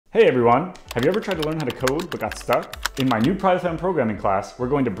Hey everyone! Have you ever tried to learn how to code but got stuck? In my new Python programming class, we're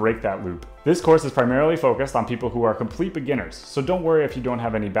going to break that loop. This course is primarily focused on people who are complete beginners, so don't worry if you don't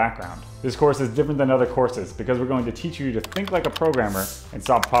have any background. This course is different than other courses because we're going to teach you to think like a programmer and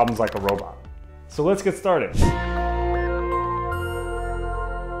solve problems like a robot. So let's get started.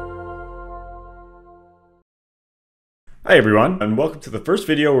 Hi everyone, and welcome to the first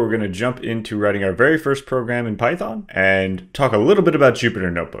video where we're going to jump into writing our very first program in Python and talk a little bit about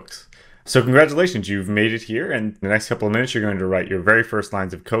Jupyter Notebooks. So congratulations, you've made it here, and in the next couple of minutes you're going to write your very first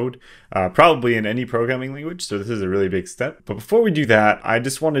lines of code, probably in any programming language, so this is a really big step. But before we do that, I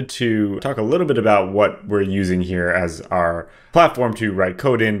just wanted to talk a little bit about what we're using here as our platform to write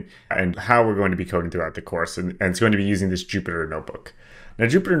code in and how we're going to be coding throughout the course, and it's going to be using this Jupyter Notebook. Now,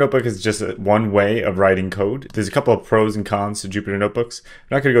 Jupyter Notebook is just one way of writing code. There's a couple of pros and cons to Jupyter Notebooks.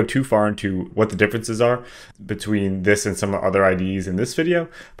 I'm not going to go too far into what the differences are between this and some other IDEs in this video,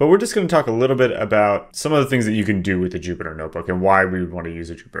 but we're just going to talk a little bit about some of the things that you can do with the Jupyter Notebook and why we would want to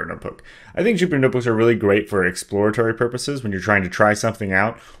use a Jupyter Notebook. I think Jupyter Notebooks are really great for exploratory purposes when you're trying to try something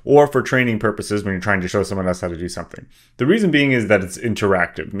out, or for training purposes when you're trying to show someone else how to do something. The reason being is that it's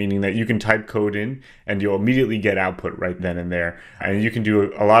interactive, meaning that you can type code in and you'll immediately get output right then and there, and you can do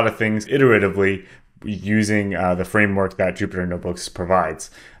a lot of things iteratively using the framework that Jupyter Notebooks provides.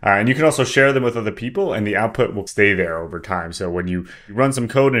 And you can also share them with other people and the output will stay there over time. So when you run some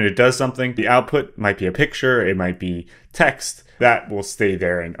code and it does something, the output might be a picture, it might be text, that will stay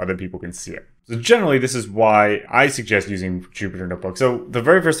there and other people can see it. So generally, this is why I suggest using Jupyter Notebooks. So the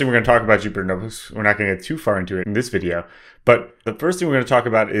very first thing we're going to talk about Jupyter Notebooks, we're not going to get too far into it in this video, but the first thing we're going to talk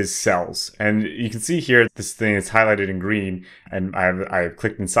about is cells. And you can see here, this thing is highlighted in green, and I've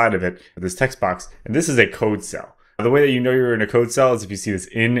clicked inside of it, this text box, and this is a code cell. The way that you know you're in a code cell is if you see this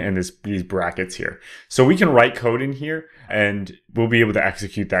in and these brackets here. So we can write code in here, and we'll be able to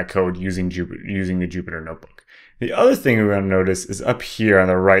execute that code using the Jupyter Notebook. The other thing we're going to notice is up here on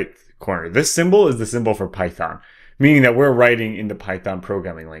the right corner. This symbol is the symbol for Python, meaning that we're writing in the Python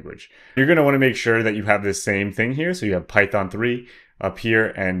programming language. You're going to want to make sure that you have this same thing here. So you have Python 3 up here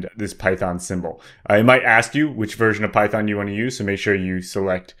and this Python symbol. It might ask you which version of Python you want to use, so make sure you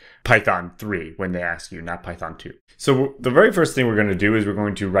select Python 3 when they ask you, not Python 2. So the very first thing we're going to do is we're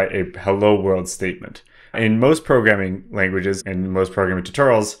going to write a hello world statement. In most programming languages and most programming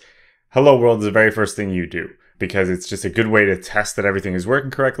tutorials, hello world is the very first thing you do, because it's just a good way to test that everything is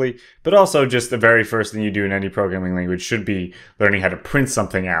working correctly, but also just the very first thing you do in any programming language should be learning how to print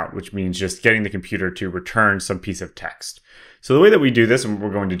something out, which means just getting the computer to return some piece of text. So the way that we do this, and what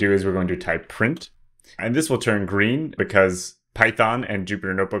we're going to do is we're going to type print, and this will turn green because Python and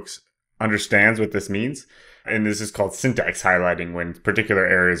Jupyter Notebooks understands what this means. And this is called syntax highlighting when particular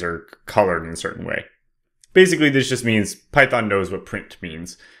areas are colored in a certain way. Basically, this just means Python knows what print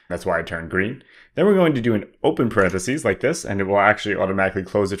means. That's why it turned green. Then we're going to do an open parentheses like this, and it will actually automatically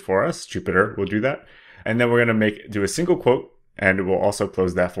close it for us. Jupyter will do that. And then we're going to do a single quote, and it will also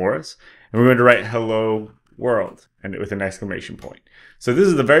close that for us. And we're going to write hello world, and with an exclamation point. So this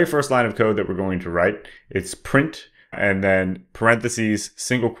is the very first line of code that we're going to write. It's print, and then parentheses,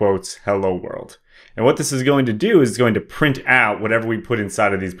 single quotes, hello world. And what this is going to do is it's going to print out whatever we put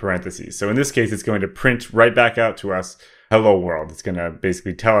inside of these parentheses. So in this case, it's going to print right back out to us, hello world. It's going to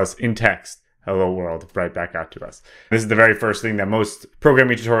basically tell us in text, hello world, right back out to us. This is the very first thing that most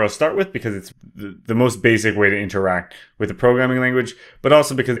programming tutorials start with because it's the most basic way to interact with a programming language, but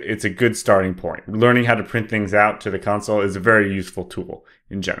also because it's a good starting point. Learning how to print things out to the console is a very useful tool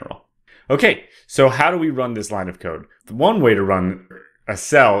in general. Okay, so how do we run this line of code? One way to run a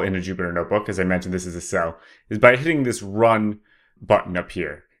cell in a Jupyter Notebook, as I mentioned this is a cell, is by hitting this run button up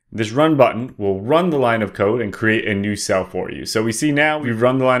here. This run button will run the line of code and create a new cell for you. So we see now we've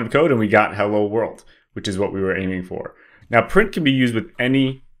run the line of code and we got hello world, which is what we were aiming for. Now print can be used with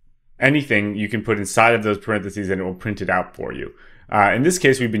anything you can put inside of those parentheses and it will print it out for you. In this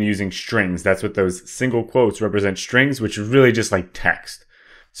case, we've been using strings. That's what those single quotes represent, strings, which is really just like text.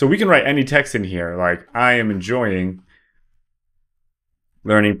 So we can write any text in here, like I am enjoying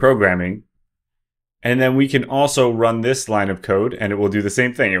learning programming. And then we can also run this line of code and it will do the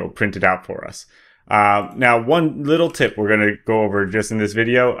same thing. It will print it out for us. Now, one little tip we're going to go over just in this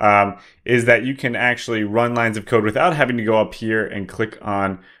video is that you can actually run lines of code without having to go up here and click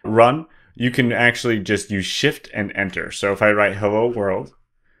on run. You can actually just use shift and enter. So if I write hello world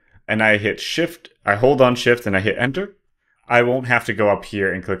and I hit shift, I hold on shift and I hit enter, I won't have to go up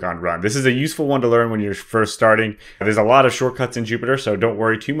here and click on run. This is a useful one to learn when you're first starting. There's a lot of shortcuts in Jupyter, so don't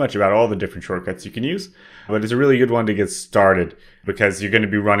worry too much about all the different shortcuts you can use. But it's a really good one to get started because you're going to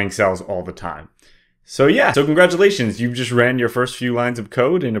be running cells all the time. So yeah, so congratulations. You've just ran your first few lines of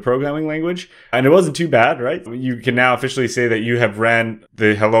code in a programming language. And it wasn't too bad, right? You can now officially say that you have ran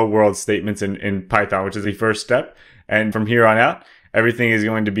the hello world statements in Python, which is the first step. And from here on out, everything is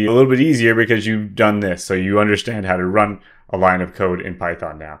going to be a little bit easier because you've done this. So you understand how to run a line of code in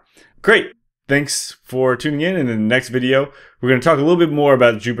Python now. Great. Thanks for tuning in. In the next video, we're going to talk a little bit more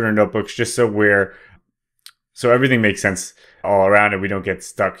about Jupyter Notebooks, just so everything makes sense all around and we don't get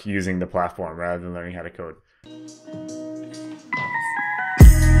stuck using the platform rather than learning how to code.